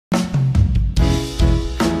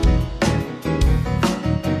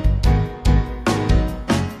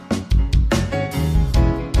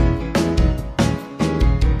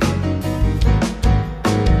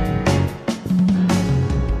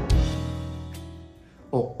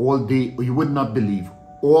or all day, you would not believe,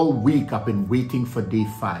 all week I've been waiting for day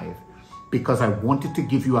 5 because I wanted to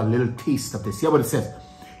give you a little taste of this. Hear what it says.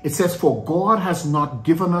 It says, for God has not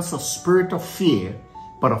given us a spirit of fear,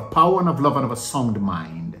 but of power and of love and of a sound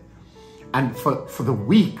mind. And for the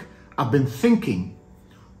week, I've been thinking,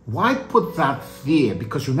 why put that there?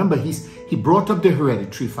 Because remember, he brought up the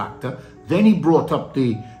hereditary factor. Then he brought up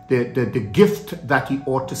the gift that he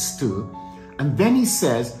ought to stir. And then he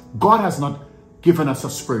says, God has not given us a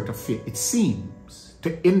spirit of fear. It seems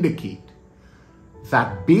to indicate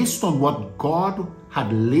that based on what God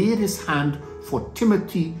had laid his hand for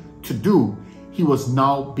Timothy to do, he was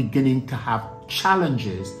now beginning to have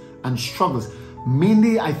challenges and struggles.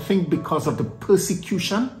 Mainly, I think, because of the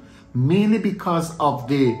persecution, mainly because of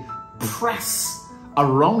the press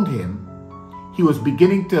around him. He was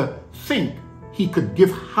beginning to think he could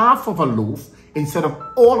give half of a loaf instead of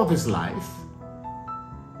all of his life.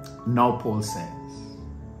 Now Paul says,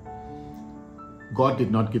 God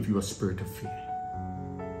did not give you a spirit of fear.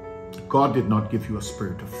 God did not give you a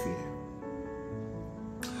spirit of fear.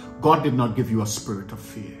 God did not give you a spirit of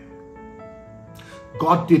fear.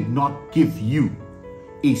 God did not give you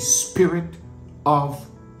a spirit of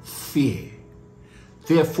fear.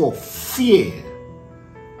 Therefore, fear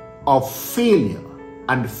of failure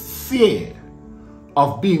and fear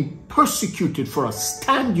of being persecuted for a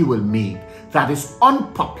stand you will make that is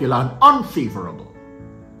unpopular and unfavorable,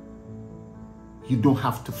 you don't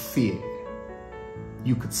have to fear.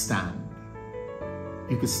 You could stand.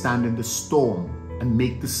 You could stand in the storm and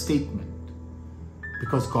make the statement,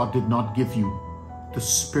 because God did not give you the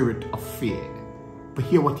spirit of fear. But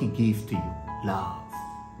hear what he gave to you: love.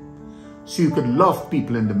 So you could love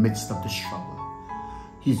people in the midst of the struggle.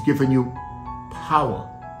 He's given you power.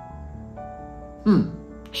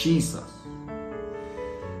 Jesus.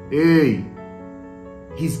 Hey,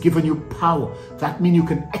 he's given you power. That means you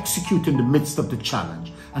can execute in the midst of the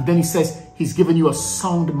challenge. And then he says he's given you a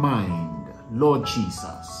sound mind, Lord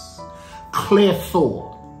Jesus. Clear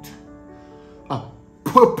thought, a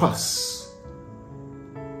purpose,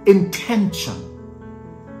 intention,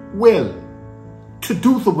 will, to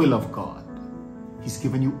do the will of God. He's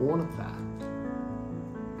given you all of that.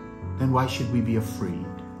 Then why should we be afraid?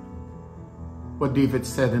 What David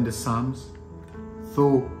said in the Psalms,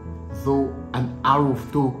 though an arrow,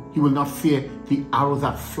 though he will not fear the arrow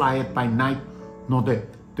that flieth by night, nor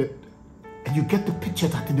and you get the picture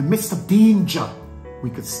that in the midst of danger, we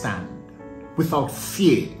could stand without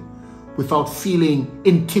fear, without feeling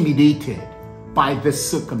intimidated by this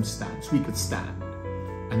circumstance. We could stand.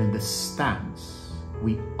 And in the stance,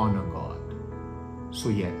 we honor God. So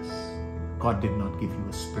yes, God did not give you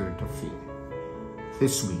a spirit of fear.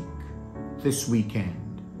 This week, this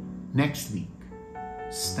weekend, next week,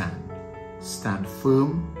 stand. Stand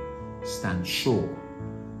firm, stand sure,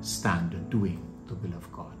 stand doing the will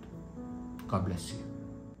of God. God bless you.